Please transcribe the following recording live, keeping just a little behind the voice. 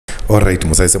Alright,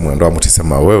 Musaise mwendo wa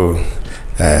mutisema wewe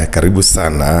karibu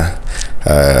sana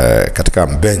katika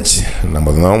bench na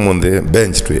mbona munde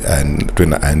bench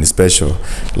tuina special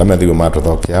lama dhigo mato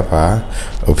thoki hapa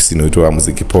ofisini wetu wa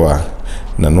muziki poa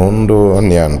na nondo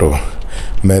niando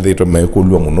methito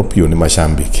mekulwa muno pio ni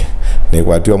mashambiki ni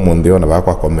kwatio munde ona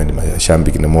bakwa comment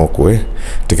mashambiki ni mokwe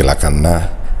tikilakana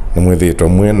ni mwethito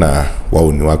mwena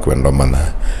wauni wako ndomana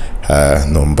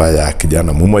nomba ya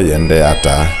Kijana Mumo yende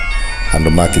ata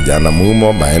ando ma Kijana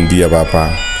Mumo maendia papa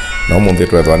na munde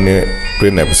twethani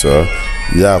twine episode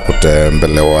ya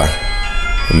kutembelewa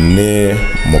ni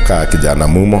muka Kijana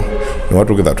Mumo ni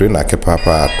watu kitha twinake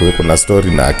papa kuna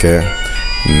story nake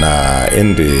na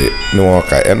endi ni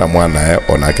woka ena mwana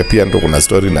onake pia ndo kuna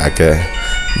story nake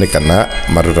ni kana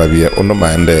maturavie uno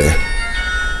maende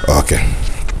okay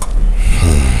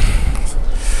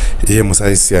Iye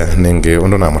musaisia nenge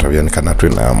undo na mutavia nikana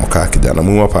twina muka Kijana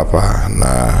Mumo papa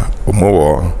na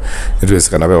umuwo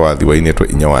nitwesikana be wathi wa ineto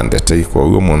inya wandete kwa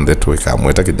uyo munde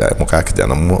twikamweta muka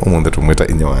Kijana Mumo umunde tumweta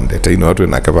inya wandete ino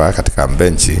twina kaba katika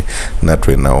benchi na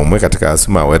twina umwe katika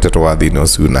asuma wete to wathi no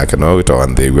su nake no wita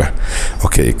wandegwa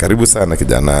okay karibu sana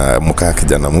kijana muka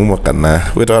Kijana Mumo kana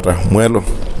wita hata mwelo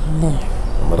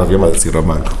maravia mazira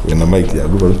mangu wina mic ya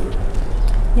Google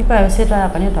Nipa yoseta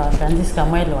hapa nito Francisca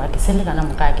Mwelo akiseleka na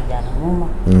muka Kijana Mumo.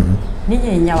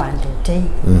 Nije inya wandete.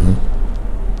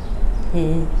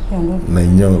 Na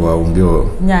inyongo wa ungeo.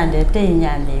 Nyandete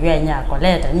nyande we nyako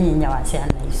leta ni inya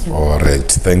wasiana isu.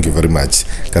 Alright, thank you very much.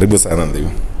 Karibu sana ndio.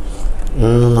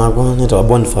 Na kwa nito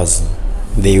Boniface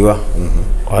Deiwa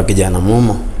wa Kijana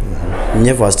Mumo.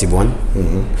 Nye first born.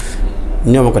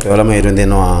 Nyo mkate wala mairo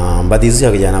ndeno mbadizu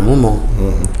ya Kijana Mumo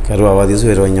karua wadizu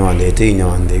ero nyawandete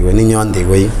nyawandegwe ni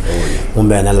nyawandegwe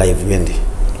umbe na live bendi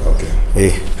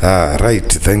okay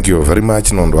right thank you very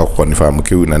much nondo akonifamu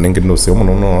kiu na ningi no se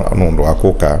muno nondo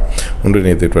akoka ndo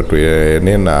ni thitwa twe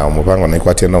nena mupango na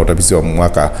ikwatia na utabisi wa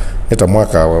mwaka eta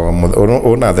mwaka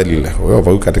ona thelile wewe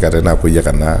bau katika tena kuya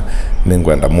kana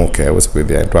ningwenda muke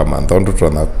usikwithia twa manthondo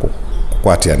tuna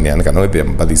kwatia ni kana wewe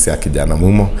mbadisi ya Kijana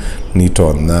Mumo ni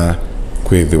tona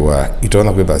kwithiwa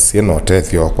itona kwitha sieno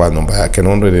tethio kwa nyumba yake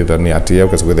nondo ni atia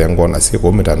ukasikwithia ngona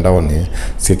siku mitandao ni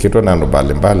sikitwa na ndo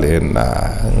mbali na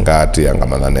ngati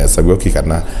yangamana na sabio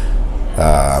kikana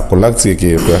kulaksi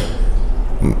kitwa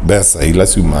besa ila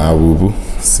suma abubu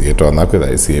sietona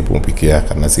kwitha siepumpikia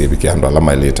kana siepikia ndo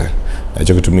alama ileta na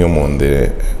hicho kitumio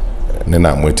monde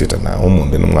nena mwetita na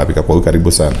umunde numwapika kwa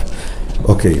karibu sana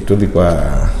okay tuthi kwa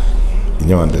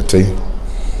inyawandete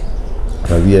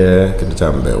ravie kitu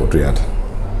cha mbe utuyata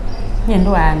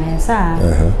Nyendo amesa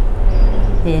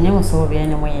ni musobye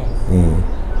ni mwe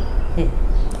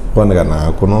Kwana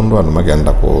kana kunondo anu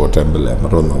magenda kutembelea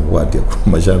marono kwati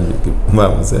mashambiki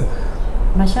mamse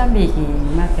mashambiki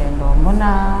makendo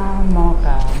mbona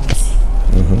moka musi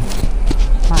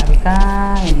marika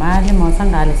imali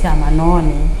mosangale sia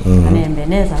manoni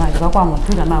anembeneza majika kwa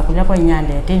mutula makulia kwa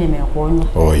nyande tini mekonyo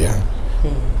oh yeah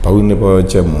paune po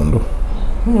chemundu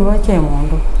ni wache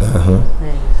mundu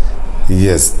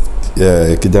yes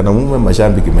Kijana Mumo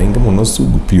mashambiki maingi muno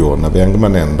sugu pio na vyangi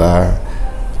manenda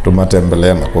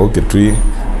tumatembelea na kwa kitui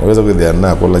naweza kuthia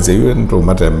na kwa lazima iwe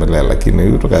tumatembelea lakini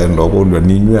hiyo tukaenda kulwa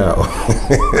ninywao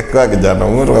kwa Kijana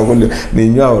Mumo tukakulwa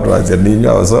ninywao tuanze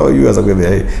ninywao so you as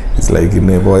kuthia it's like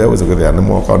never ya weza kuthia ni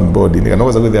more on board ni kana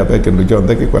weza kuthia peke ndio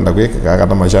ndeke kwenda kweka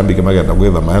kama mashambiki magenda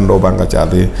kwetha maendo banga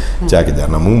chathi cha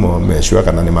Kijana Mumo meshwa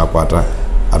kana ni makwata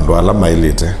ando alama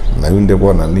ilete na yunde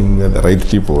bona ni the right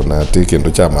people na take ndo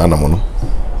cha maana muno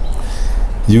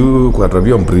you kwa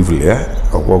tabia briefly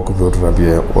kwa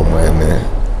kupetrabia kwa mwene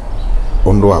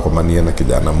ondo wako mania na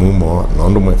Kijana Mumo na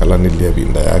ondo mwekala nilia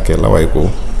binda yake la waiko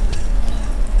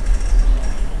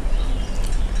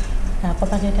hapo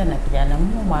paketa na Kijana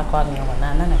Mumo mwaka wa 18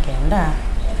 na kenda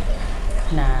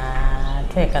na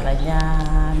twekala nya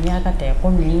miaka te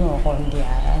 10 okondia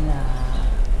na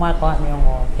mwaka wa 19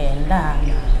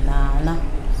 na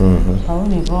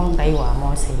pauni bonga iwa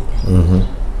mose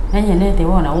nanye nete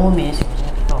wona umesi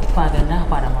to kwagenda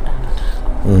kwa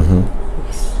motanga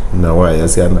na waya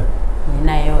siana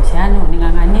nayo siana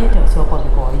ninganganete soko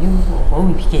kwa yuko kwa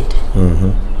upikete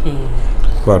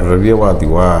kwa ravia wathi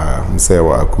wa mse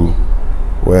waku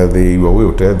wethi iwe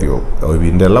utethio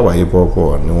obindela wa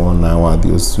ipopo ni wona wathi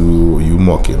usu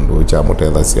yumo kendo cha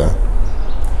mothetha sia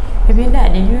ebinda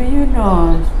you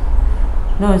know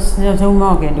no so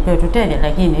moge ndiko tutende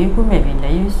lakini ikumebinda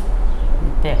yus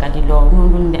teka dilo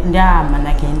nundu ndama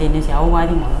na kende ni sia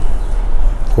wali mo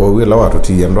kwa wila watu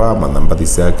tia ndo ama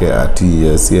nambati yake ati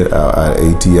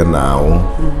 80 nao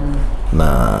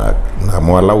na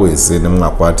mwala wese ni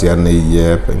mwakwati ane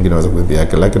ye pengine waza kuthi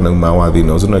yake lakini mawathi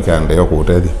no zino kande yo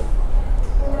kutethi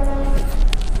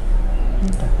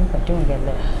Nitakupa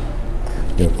tungele.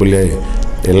 Kule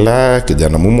ila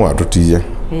Kijana Mumo atutia.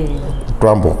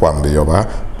 Twambo kwambio ba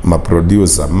ma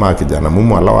producer ma Kijana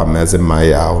Mumo alawa meze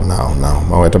mayao nao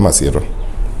maweta masiro.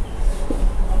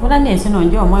 Wala nesi no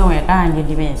njo mwewe kanje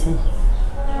dimesi.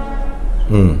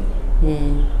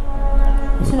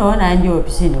 Sino na njo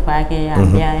pisini kwake ya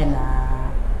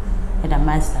na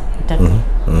master kitatu.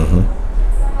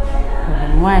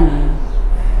 Mwani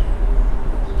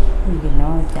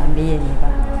ngino chambie niba.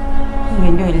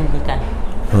 Njo ilikana.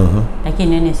 Lakini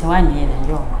nene sewani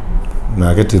njo.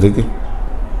 Na ketiriki.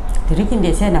 Tiriki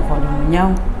ndese na fondo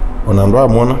mnyao. Onandwa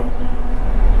muona?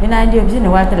 Ina ndio bizini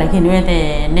wake lakini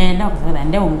wete nenda kusana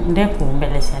nde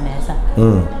kumbelesha nesa.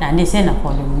 Na ndese na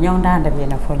fondo mnyao ndanda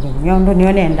bina fondo mnyao ndo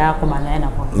nione nda ko mana na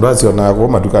fondo. Ndo siona ko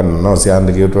maduka no si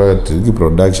andike to Tiriki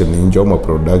production njoma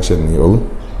production yo.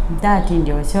 Dati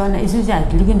ndio siona isuzi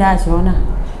atiliki nda siona.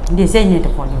 Ndese nyete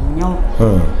fondo mnyao.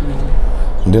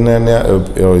 Ndinene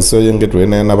iso yengetwe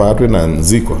nena batwe na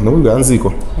nziko no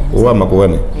nziko uwa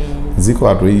makuone nziko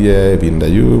atwiye binda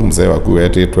yu mzee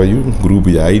wakuwete twa yu group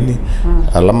ya ini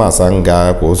alama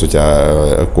sanga ko so cha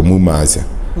kumumasa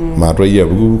matwiye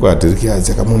buku kwa Tiriki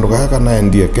acha kamundu kaka na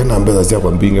ndiye kena mbeza cha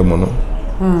kwa mbinge mono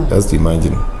just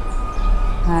imagine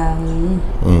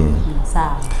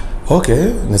sawa okay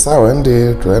ni sawa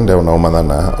ndi tuende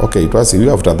unaomanana okay twasi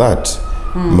after that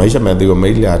maisha medhigo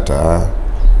maili hata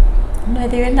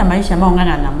na maisha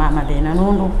maungana na mama dena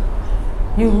nundu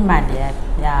yu madi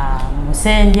ya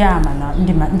musendia mana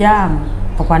ndia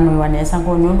popano wanesa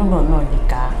ngo nundu ndo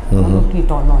lika nundu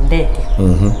kito ndete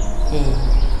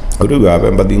Uriwa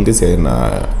pemba dingese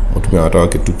na mutumia watawa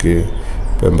kituke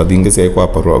pemba dingese kwa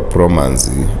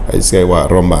romance aisi wa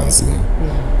romance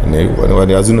ne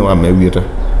wani azune wa mewita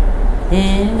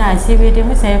na sibete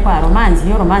mse kwa romance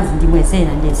yo romance ndimwese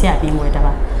na ndese apingweta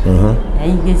ba na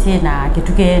ingese na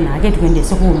kituke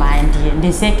ndese ku mind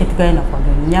ndese kituke na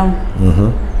fondo nyau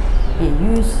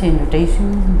yusi ndo taisu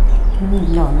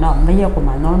no mbeya ko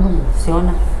manondo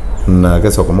siona na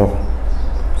keso komo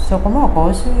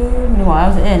ko su ni wa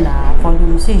na fondo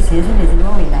musisi ndese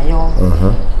no ina yo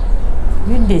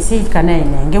ndese kana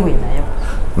ina ngewe na yo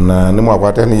na ni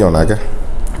mwakwate ni yona ke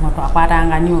mwa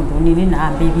kwatanga ni undu nini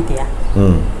na baby there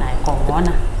na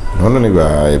ikongona nono ni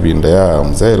ba ebinda ya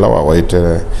mzee la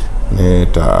waite ni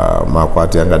ta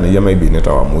makwate anga ni yama ibine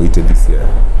ta wa muite disia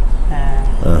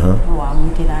wa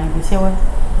muite na disia wa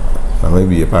na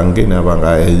maybe pange na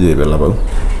banga eje bela ba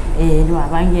ni wa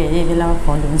bange eje bela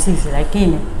fondo musisi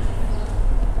lakini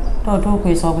toto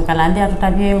kuiso kukalandia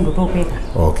tutabie undu topeka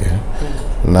okay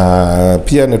na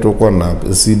pia netokuwa na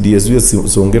CDS we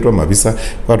songetwa mabisa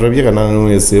kwa tabia kana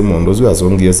no same ndo zwa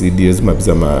songia CDS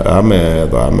mabisa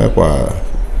ame kwa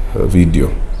video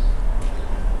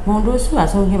mundu su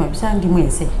asongia mabisa ndi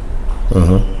mwese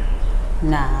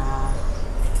na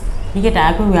iketa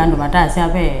aku yandu matasi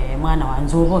ape mwana wa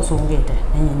nzobo songete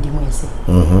nenye ndi mwese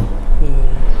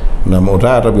na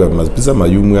motata bya mabisa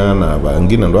mayumwa na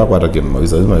bangina ndo akwata ke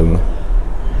mabisa mayumwa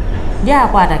ya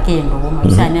kwata kendo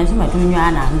mabisa ni azima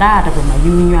tunywa na ndata kwa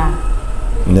mayunywa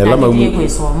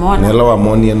nela wa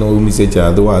moni no umise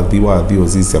cha wathi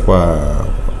osisi kwa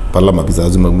pala mabisa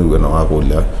azima mwe na wako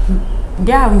lia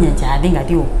ndia unya cha dinga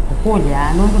dio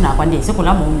kukolya nundu na kwande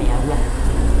sikula mume yawa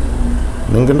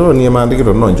ningendo ni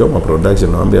maandikiro no njoma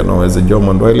production naambia no weze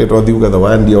njoma ndo ile to thiuga the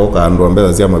wandi oka ndo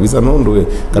mbeza cia mabisa nundu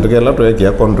katika lato yake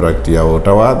ya contract ya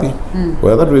otawathi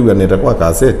whether tuiga neta kwa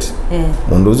cassette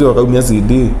mundu uzi wakaumia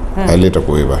CD aleta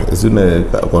kuiva isune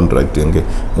contract yenge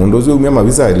mundu uzi umia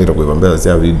mabisa aleta kuiva mbeza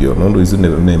cia video nundu isune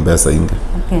ne mbesa inge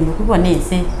okay ndikuwa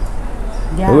nese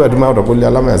Uwe atuma utakulia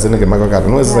alama ya seneke makakata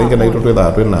nuwe sasa inge na ito tuwe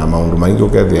dhatwe na maundu maingi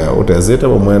ukethia utezete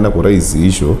wa mwena kuraisi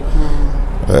isho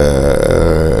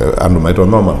andu maitwa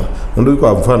normal ndu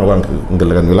iko mfano kwa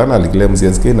ngelekana na alikile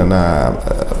MCSK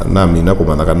na mina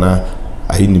kumanakana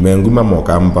ahini menguma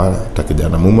mokamba ta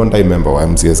Kijana Mumo ndai member wa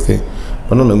MCSK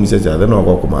pano na mwisha cha theno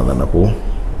kwa kumanda na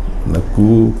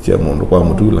ku cha mundu kwa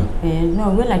mutula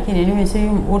no we lakini niwe se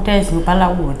utesi pala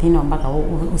uthino mpaka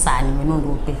usani nundu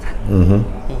upeka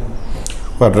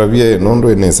kwa tabia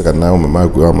nondo ineseka na mama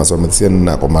kwa masomo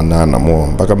na komana mo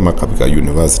mpaka makabika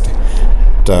university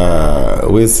ta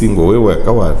we singo wewe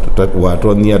kawa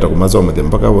watonia ta kumasomo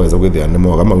mpaka waweza kwithia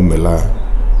nimo kama umela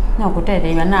no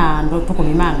kutete na ndo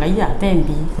tukumimanga ya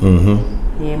tembi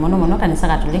mono kanisa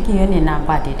Katoliki yo ni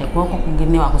namba tete kwa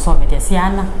ngine wa kusomete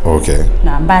siana okay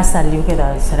na ambasa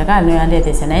liukeda serikali no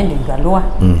andete sana ndi galua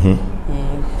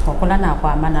kwa kula na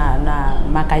kwa mana na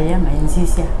makaya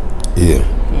mainzisia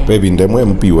baby ndemwe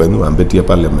MP wenu ambetie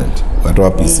parliament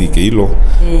watu PC keilo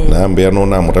na ambia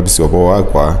nona mutabisi wabo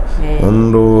wakwa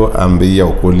ndo ambia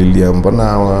okolilia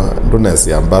mbona ndo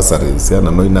nasi ambassadors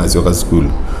yana no inazio ka school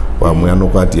wa mwana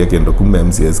kwati yake ndo kumbe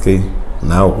MCSK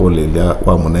na okolilia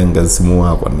wa munenga simu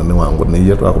wakwa nane wangu ne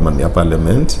yetu akumania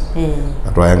parliament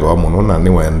atwayanga wa munona ni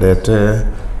wendete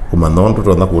kumanondo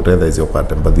tonda kutetha icio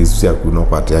kwate mbadhisu cia kuno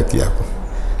kwate yake yako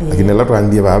lakini la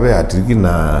twandie babe atiriki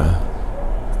na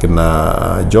kina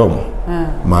Jomo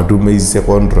madume ise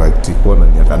contract kuona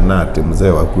nyakanate mzee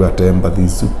waku atemba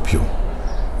thisupyo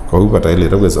kwa hiyo pataile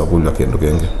rogeza kulwa kendo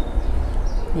kenge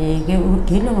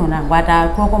kilo nona ngwata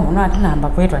koko muno atinamba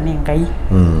kwetwa nengai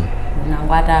na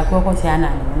ngwata koko siana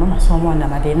no masomo na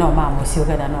madeno mamo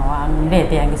siokeda no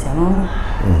ndete yangisa nundu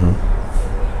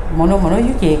mono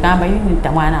yuke kamba yuni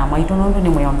tamwana amaito nundu ni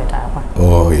muyombe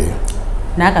takwa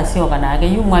naka sio kana ke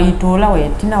yu mwaitola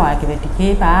wetina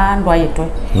wakibetike bandwa yitwe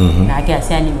nake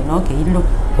asiani binoke ilo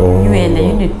yuende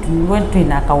yuni tuwetu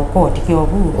na kaukoti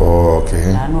kiobu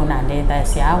na no nandeta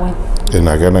siawe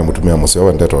ina gana mutumia musio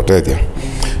wendeta otetia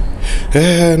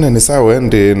na ni sawa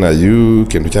ende na yu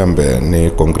kindu chambe ni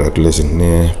congratulations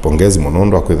ni pongezi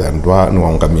munondo akwithandwa ni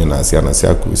waungamia na ciana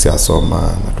ciaku cia soma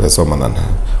na twesoma na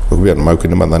kubia na maku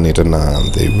ni mathani tena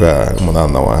theiwa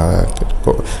muthana wa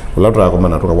ulatura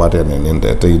komana tukawate ni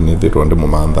ndete ni thitwa ndi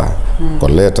mumantha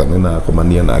koleta ni na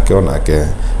komania na akiona ke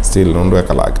still nondo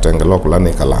ekala kitengelo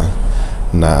kulani kala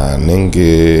na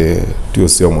ningi tio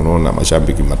sio muno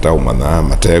mashambiki matau mana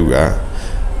matewa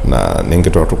na ningi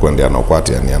tukwendea na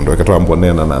kwati yani ando ekatwa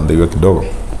mbonena na ndeiwe kidogo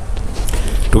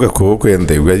tukako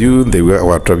kwendeiwa yu ndeiwa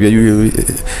watravia yu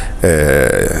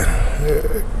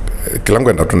kilango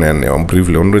enda tunene on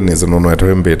briefly ondo neze nono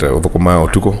etembeta obukoma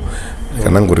otuko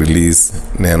kana ngo release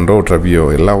nendo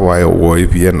utravio ila wayo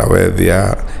woipie na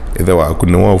wethia ithe waku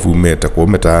ni wofumeta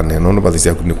kumetane nono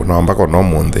bathisia kuni kuna mpaka no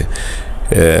monde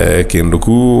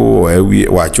kinduku wewe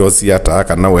wachosi ata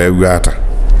kana wewe ata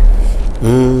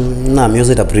na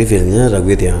music a previous nyara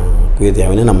kwithia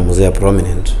wena muzea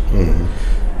prominent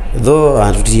though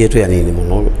atutie tu yani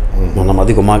muno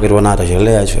mathiko makirwa na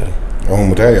atachelea actually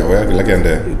mutaya wewe kila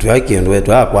kende tuaki ndo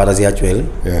wetu akwara zi actually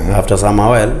after some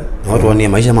while na watu wani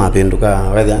maisha mapenduka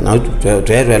whether na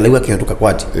tuetwa lewa kindu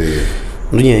kakwati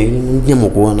ndunye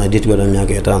muko na date bado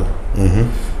miaka 5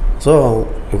 so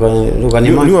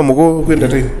ukanima niwa muko kwenda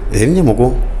ti nye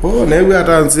muko lewe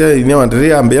atansia ine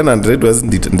wandiri ambia na ndire twas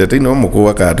ndete ino muko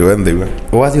wakati wendhiwa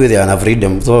wathi with ana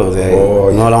freedom so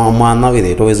no la mwana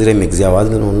with to wezire mix ya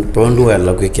wathi to ndo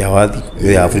wala kwekia wathi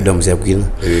ya freedom cia kwina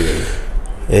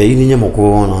ini nye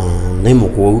muko na ne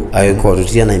muko ayiko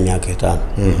rutia na miaka 5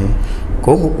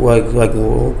 ko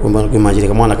muko kwa majira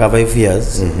kama na 5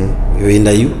 years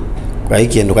yoinda yu kwa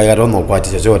hiki ndo kaya rono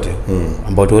kwati chochote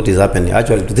about what is happening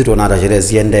actually tutito na sherehe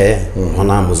siende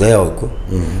ona mzee huko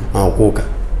na ukuka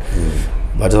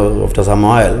but after some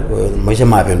while maisha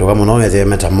mapendo kama unaona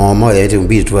meta momo ile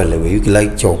mbili tu ile you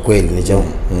like cho kweli ni cho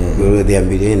wewe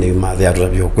dhiambili ni madhi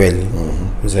atrabio kweli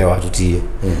mzee watutie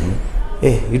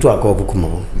itu akopo kuma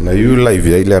na you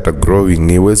live ya ile ata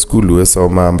growing we school we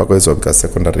soma mpaka weso ka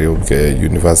secondary ke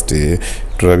university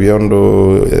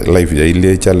turabiondo live ya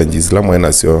ile challenges la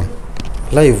mwana sio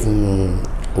life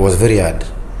was very hard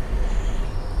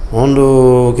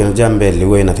ondo kena jambe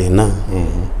liwe na tena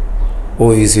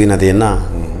isi na tena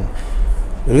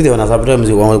really wana sabra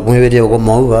mzi mwede ko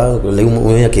mauva le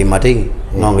mwe ke mate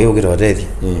no ngiyo kiro tete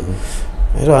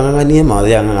ero anganganie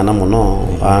madhi angangana muno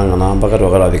angana mpaka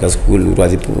twakala bika school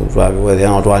twathipu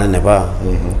na twane ne pa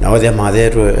na wathi madhi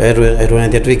eto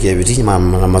nende twike biti na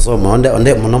masomo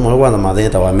onde muno kwanza madhi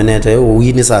tawamenete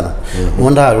uini sana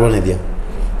onda arone dia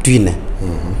twine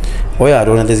oya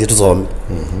arona tezi tusome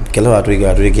kila watu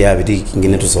ya biti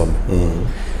kingine tusome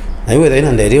na hiyo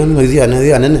ina ndio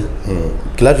ndio anene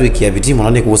kila tu ya biti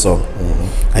mwanane kusoma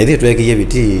aidhi tu ya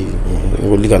biti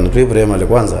ngolika na tu primary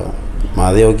kwanza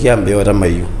maadhi kiambe wata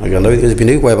mayu akanda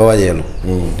vipindi kwa baba yelo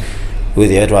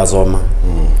wewe yetu asoma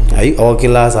ai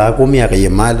okila saa 10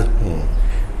 akayemali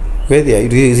wewe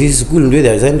hizi school ndio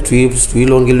ya zaidi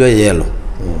tuilongilwe yelo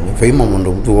faima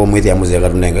mondo tuko mwezi ya muzika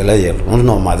tunengela yelo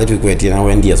no madhe tukwetia na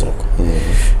wendia soko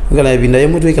ngala binda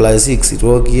yemu tu class 6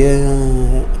 tuokie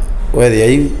wewe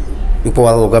ya ipo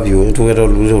wao kabio tuweto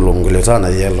longile sana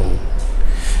yelo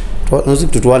to nusu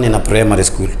tutwane na primary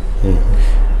school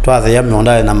twaze ya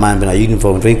mionda na mambe na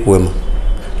uniform tuikwema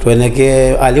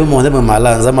tweneke ali umonde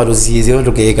malanza marusizi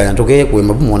ntokeeka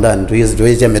ntokekwema bumondani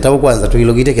tuize metawo kwanza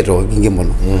tuilogite keto kinge mono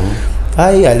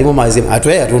ai alimo mazi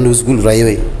atwe atundu school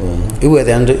raiwe iwe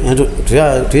then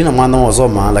tuina mwana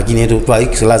wasoma lakini yetu twa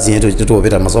class yetu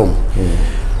tutopita masomo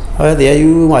there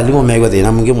you mwalimu mego the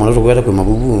na mungi mwana tukwenda kwa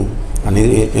mabubu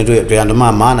ani to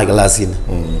maana classini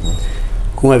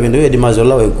kuma bindu edi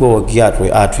mazola we ko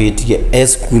kiatwe atwitike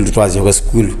school twazi kwa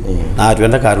school na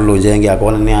atwenda karulo njenge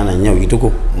akona ni ana nyawo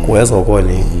kituko kuweza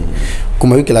ukone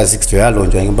kuma yu class 6 to yalo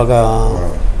njenge mpaka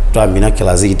twamina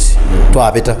class 8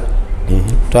 twapita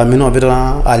twamina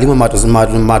opita alimu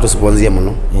mato sponzia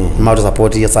muno mato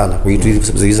support ya sana kuitu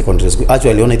secondary school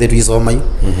actually ona ite isoma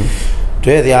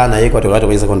twethe ana yeko to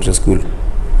kwa secondary school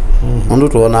ndo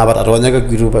tuona abata atonyaka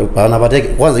kitu bana bateke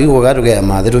kwanza yuko gato ga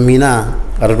ma thetu mina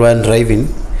atwa driving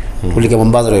tulike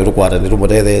Mombasa ro kwata ndi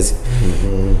tubotethezi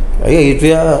itu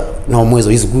ya na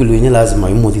mwezo school yenye lazima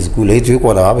imuthi school itu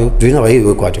yuko na wapi tuina wapi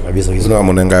yuko kwata kabisa hizo no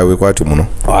munenga we kwati muno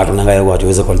watu nanga kwata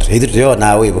weza country itu yo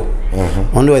na wewe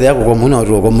ndo wethe yako kwa muno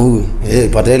ro kwa mu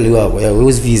pateli wako ya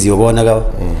we fees yobona ka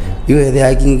iwe the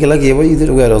akingila kibo itu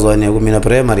rugero zone kumina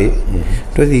primary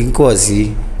to the course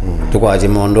tukwaje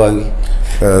mondo wangi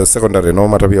secondary no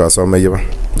matabia wasome yiba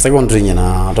secondary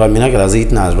nyana to mina kila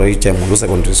zit na ro iche mundu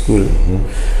secondary school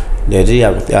dedi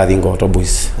ya thingo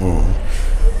autobus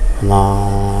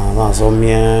na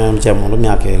somie mche mundu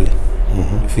myakeli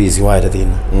fees wide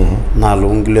thina na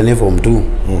lungile ni form 2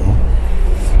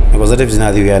 because that is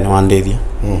not the one day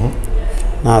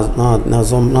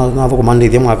na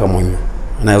kumandithia mwaka mwenye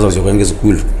na yazo zyo kwenge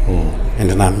school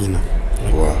ende na mina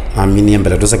na mini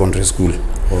mbele to secondary school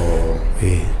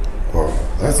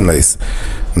that's nice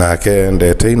na ke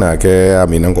ndete na ke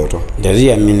amina ngoto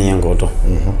ndezi amini ngoto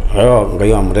ayo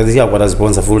ngayo amrezi ya kwa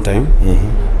sponsor full time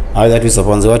ayo that is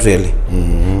sponsor what really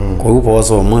kwa upo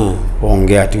oso mwe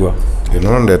ongea tiwa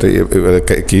ndete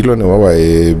kilo ni wawa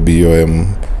BOM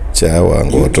chawa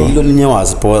ngoto kilo ni wa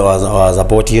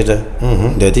support yete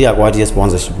ndete ya kwa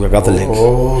sponsorship ya Catholic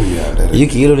you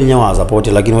kilo ni wa support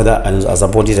lakini whether a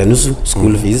support yete nusu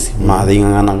school fees ma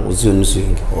thingana usu nusu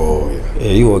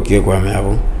you okay kwa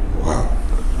meabo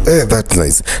that's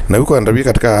nice na uko andabi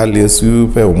katika hali ya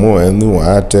super umoenu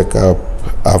wa take up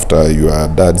after your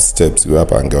dad steps you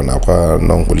up angeona kwa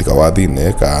nongulika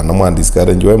wathine ka na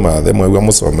mwandiskare njwe mathe mwe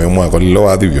musome mwako lilo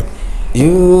wathivyo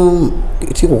you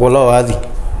tiko kola wathi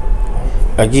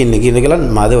lakini kila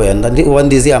mathe wenda ndi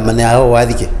wandizi amane hao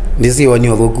wathike ndisi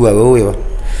wanyo gukua wewe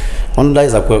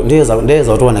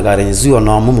ndeza utone kare nzio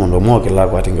na mumondo mwokela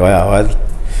kwa tinga ya wathi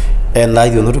enda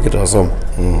hiyo ndo tukitosoma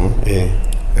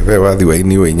ve wathi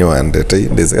waini wenye wandete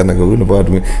ndezekana kuno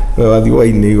badu wathi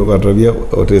waini ko katabia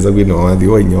oteza kwino wathi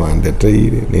waini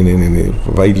wandete nini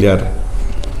vailiata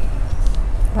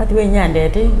wathi wenye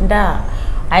ndete nda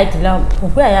aitila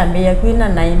ukwa yambe ya kwina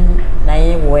na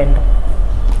wendo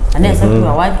anesa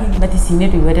kwa wathi bati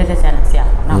sinetu iwetete sana sia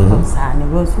na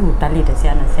konsani wosu talite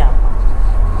sana sia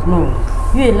no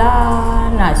yela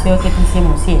na sio ketisi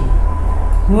musini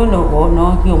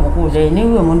no kio mukule ni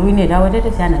wewe mundu ine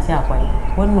dawetete sana sia kwa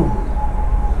wono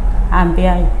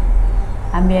ambia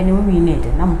ni wewe inete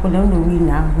na mukule ndo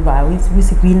wina ba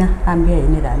wisi kwina ambia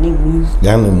ine da ni wina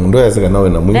yani mundu yaseka nawe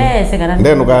na mwini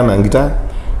ndeno kana ngita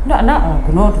na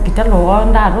kuno tukitalo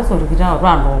nda roso tukitalo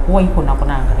rwando kwa iko na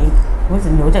kunanga hii wozi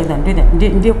ndio uta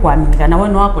ndio kwa mimi na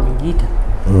wewe wako ni ngita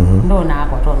ndo na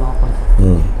ako to noko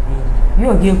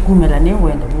yo gie kumela ne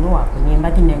wenda mulo wako ni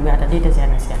mbati ne ngata dete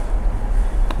sana sia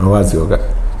wazi oka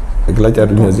kila cha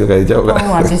dunia zio kai chao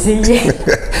wazi sije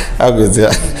agwezia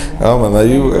ama na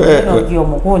yu kio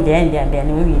mukonde ende ambia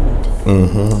ni wewe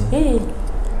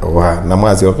wa na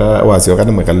wazi oka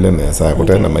ni mwekalile nesa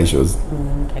kutana maishozi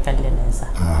kalile nesa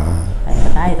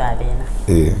ai da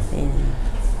bena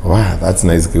wow that's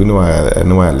nice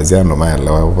ni wa leziano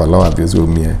mala wa bizu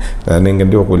mie na ninge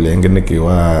ndio kulenge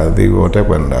nikiwa they wote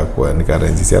kwenda kwa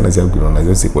nikarenzi sana cha kuno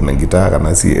na siku na gitara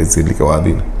na si like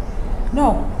wadhina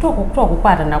no toko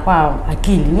kupata na kwa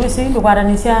akili no si ndo kwa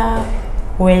ranisha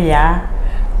weya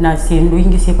na si ndo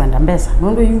ingi si kwenda mbesa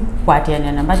ndo yu kwatia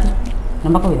ni nambati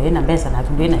nambako wewe na mbesa na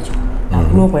tundu inacho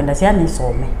no kwenda sia ni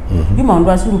some yuma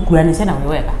ndo asu kuani sana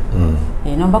weweka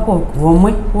nambako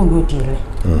gomwe ndo tile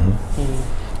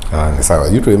ni sawa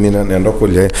yutu emina nendo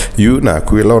kulye yu na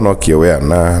kwila no kiwe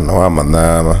na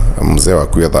wamana mzee wa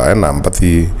kwetha na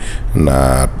mpathi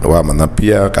na wamana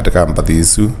pia katika mpathi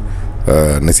isu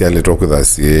nisiali tokwetha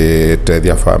si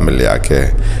tethia family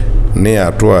yake ni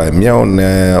atua mia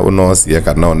unosie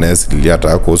kana onesilia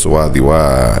ta kuhusu wathi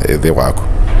wa ethe wako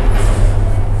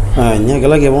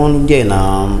nyakela ke bon nge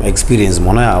na experience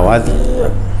mona ya wathi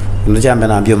ndo jambe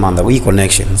na ambio manda we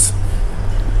connections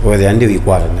whether andi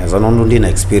wikwala neza nondo ndina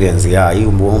experience ya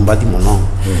yumbo mbati muno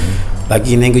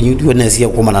lakini nge nyutu nesia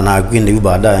kumana na kwinde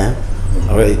baadaye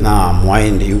na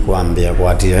mwaindi yukwambia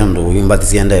kwatira ndo imbathi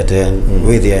siendete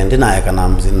withia ndinaye kana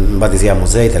mbathi cia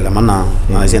muzeithela mana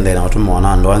na siendete na watu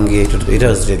mwana ndo angi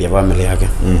itazithia family yake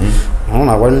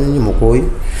ona kwa ni mukui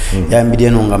yambidie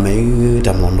nongame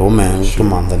ta mondo ume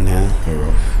tumanthane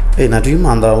na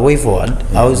tuimanda way forward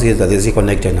how is it that is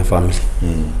connected na family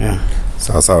yeah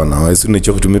sawa na wesu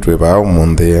nicho kutumitwe bao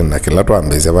munde na kila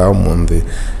twambeze bao munde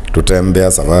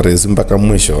tutembea safari mpaka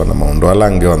mwisho na maondo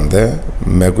alange onthe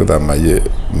mekwitha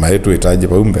maitu itaji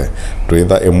baumbe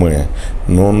tuitha emwe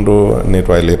nondo ni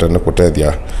twaileta ni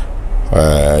kutethia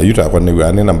yuta kwa ni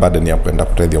ani na bade ni ya kwenda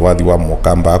kutethia wathi wa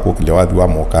mokamba akukile wathi wa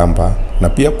mokamba na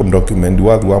pia kudocument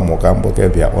wathi wa mokamba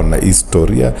kethia ona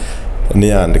historia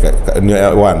ni andika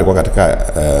katika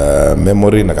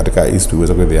memory na katika history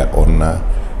uweza kethia ona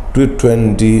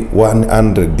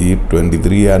 2100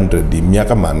 2300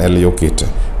 miaka manele yokite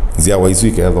zia waisu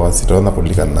ikethwa sitona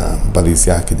kulikana mbathi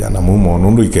cia Kijana Mumo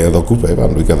nundu ikethwa kupa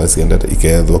bandu ikethwa siendete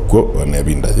ikethwa ko ne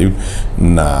binda yu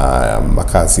na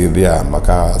makasi thia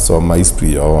makasoma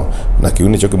history yo na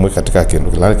kiuni cho kimwe katika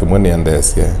kindu kila kimwe ni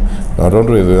endesie na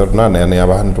rondu ithu na ne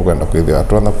abantu tukwenda kwithia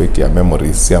twona kwikia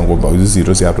memories cia ngumba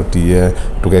uziro cia tutie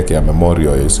tugekia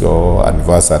memorial icio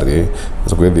anniversary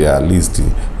so kwithia list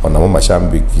ona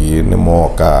mashambiki ni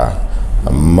moka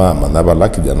mama na bala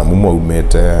Kijana Mumo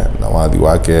umete na wathi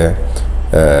wake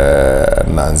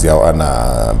na nzia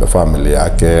na family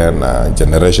yake na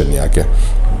generation yake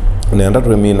nenda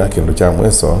twemina kindu cha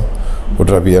mweso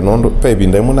utrapia nondo pebi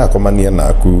ndemu na komania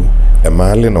naku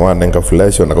emali no wanenga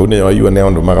flash na kaune yo ne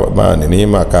ondo mani ni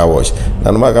makawash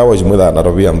na makawash mutha na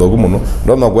robia ndogu muno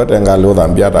ndo gwete ngali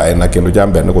uthambia ta ina kindu cha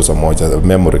mbene kusomocha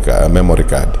memory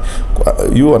card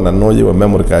you na noje wa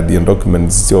memory card and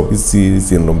documents sio bisi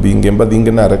sindo binge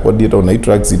mbadinge na record ito na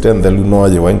tracks itende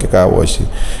lunoje wanke kawash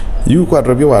you kwa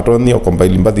robia watoni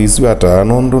okombile mbadi isu ata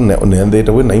nondo ne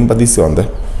ndete we na imbadi sionde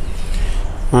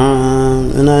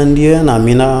na ndiye na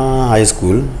mina high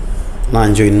school na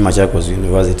join Machakos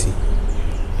University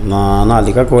na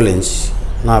alika college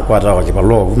na kwata kwa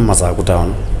kipalo Masaku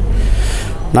town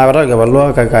na kwata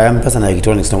kipalo kaka mpesa na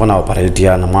electronics na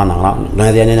operate na mwana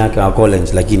na ndia nene kwa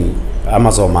college lakini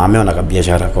amasoma ameona ka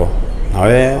biashara ko na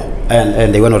we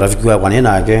ende wana rafiki wa nini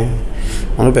yake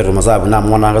ono Petro Masaku na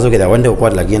mwana ngazo kida wende kwa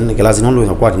lakini klasi nondo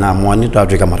ngakwa na mwani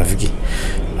tatu kama rafiki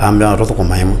ambe atoto kwa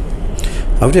maimu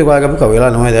After kwa kabuka wela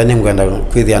no ende ngenda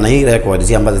kwithia na ile record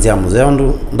cia mbathi cia muzeo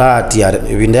ndu ndatia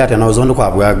vinde ate na uzondo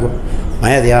kwa bwago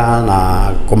maethia na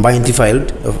combined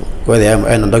filed kwa the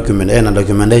and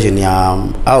documentation ya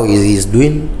how he is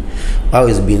doing how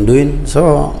he's been doing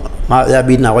so ya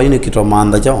bidna kwa ni kito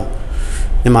manda chao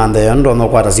ni manda ndo no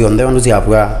kwata sio ndo cia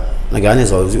bwa na gani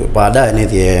so baada ni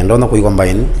tie ndo no ku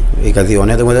combine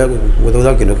ikathione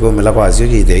wetha kindu kwa mela kwa sio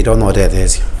ite ito no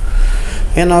tetesi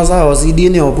ena sawa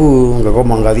sidini opu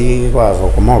ngakoma ngali kwa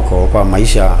komoko kwa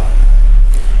maisha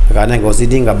kana ngo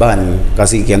sidinga bani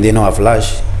kasi kende no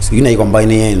flash sigina i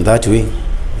combine in that way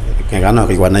kana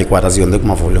kwa na kwa tazio ndo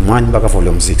kuma volume 1 mpaka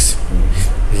volume 6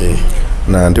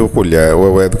 na ndio kulia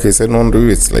wewe tukise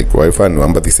nondo it's like wifi ni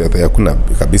ambathi cia there kuna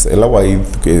kabisa ela wa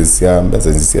tukisia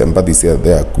message ambathi cia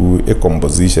there ku a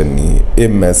composition ni a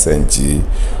message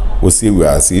usiwe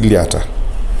asili hata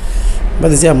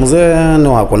Badi cia muzee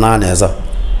no akonaneza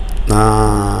na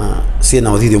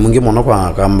sina uthithio mwingi muno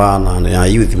kwa kamba na ya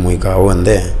youth mwika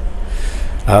wonde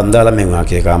andala mengu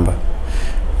yake kamba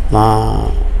na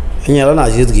nyala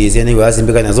na jitu kizia ni wasi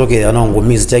mbika nazoke ana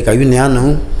ngumisi chaika yuni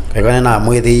anu kakane na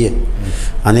mwethie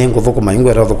ani nguthuku maingu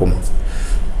era thukuma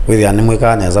withi ani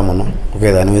mwika neza muno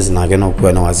uketha ni wisi nake no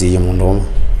kwa na wasi muno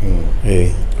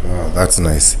Oh, that's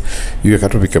nice. Yuke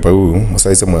katubike bau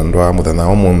musaise mwendwa muthana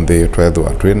wa munthi twethwa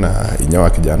twina inya wa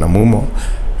Kijana Mumo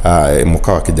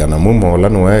muka wa Kijana Mumo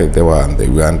lanwe the one they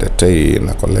were tei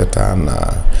na koleta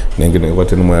na nengine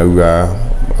gote ni mwa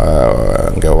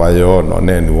ngewayo no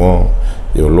nenwo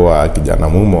yolwa Kijana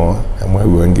Mumo mwa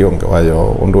wengi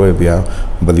ongewayo ondwethia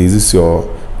mbalizi sio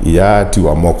ya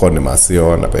tiwa moko ni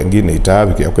masio na pengine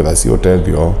itabi kwa kwetha sio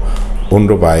tethio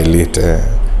ondo bailite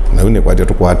na une kwa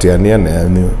tukwatiania ne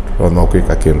ono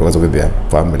kwika kindu azogethia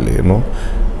family no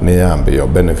ne yambe yo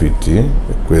benefit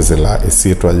kwezela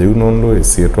isitwa yunondo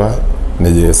isitwa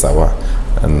neje sawa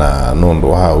na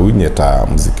nondo ha unyeta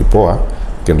muziki poa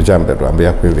kindu chambe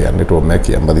tuambia kwithia ni to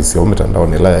make ambathi sio mitandao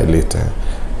ni la ilite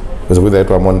kwezo kwithia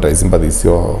tu monetize ambathi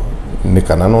sio ni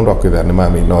kana nondo kwithia ni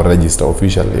mami no register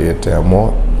officially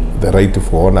etemo the right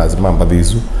for owners ambathi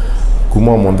isu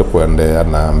kuma monde kwendea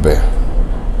nambe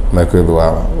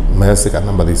makwithwa mesi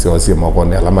kana mbathi cio cie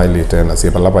mokoni alama ile tena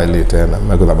cie palapa ile tena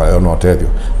mekutha mayo no tethio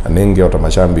aningi ota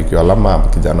mashambiki alama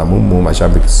Kijana Mumo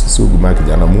mashambiki sugu ma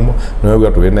Kijana Mumo no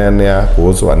gwa twinenea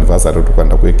kuhusu anniversary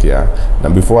tukwenda kwikia na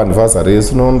before anniversary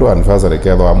is nondo anniversary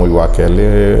ketho wa mwezi wa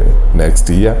keli next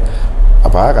year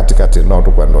apa katikati no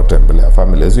tukwenda tembelea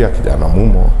family yetu ya Kijana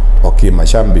Mumo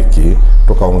mashambiki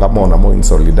tukaungamana mo in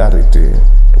solidarity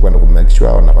tukwenda ku make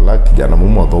sure ona bala Kijana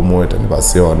Mumo thomwete ni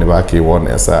basio ni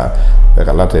bakiwone sa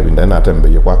bekalate bindana atembe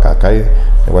kwa kakai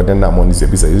kwa tena monize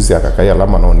bisa yusi akakai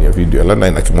alama noni ya video la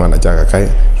na kimwana cha kakai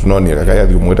tunoni kakai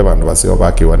athumwete bandu basio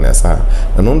bakiwone sa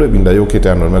na nondo binda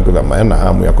yokete ando mekutha maena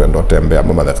hamu ya kwenda tembea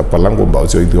mama thaka palango mbao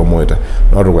sio ithio mwete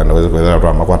no tukwenda kwetha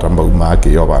twa makwata mbao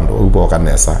maaki yo bandu ubo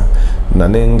kanesa na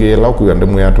ningi lauku ya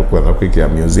ndemu ya tukwenda kwikia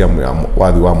museum ya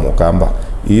wathi wa Mukamba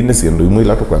ini sindu imwe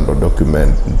ila tukwenda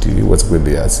document what's with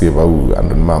the save au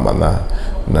and mama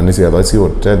na nisi ya sio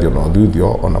tethio no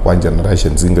thuthio ona kwa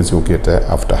generation zinga ciukite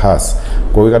after us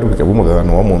kwa hiyo tukike bumo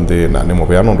thana wa monde na nimo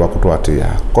pe anondo akutwatia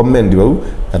comment bau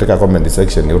katika comment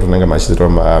section yo tunenge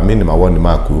mashitro mini mawoni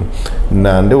maku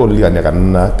na ndio uliania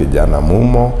kana Kijana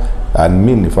Mumo and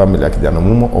mini family ya Kijana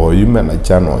Mumo o yume na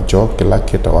channel cho kila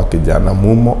kita wa Kijana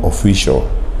Mumo official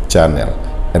channel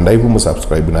and I will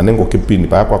subscribe na nengo kipini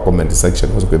pa kwa comment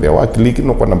section uzo kwethia wa click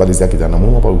no kwa namba cia Kijana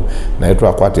Mumo pa na yetu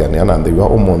akwati ani ana ndhiwa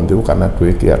omonde ukana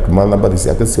tweke atuma namba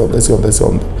cia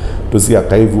cionde tusia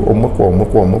kaivu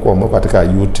omwe katika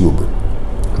YouTube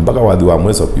mpaka wathi wa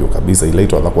mweso pio kabisa ile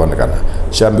itwa kuonekana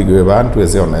shambi gwe bantu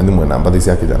eze ona ndi mwe namba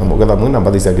cia Kijana Mumo ketha mwe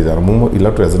namba cia Kijana Mumo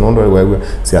ila tweze nondo wewe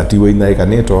ciatiwe ina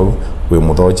ikaneto we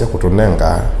muthocha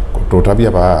kutunenga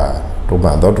kututabia ba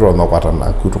tumathodro no kwatana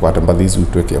kutukwata mbathi icu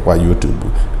tweke kwa YouTube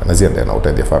kana ciende na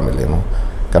utethia family no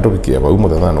katubikie ba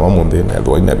umuthana no wa munthi na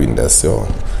thwa ina binda cio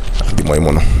ndi moi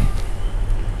muno.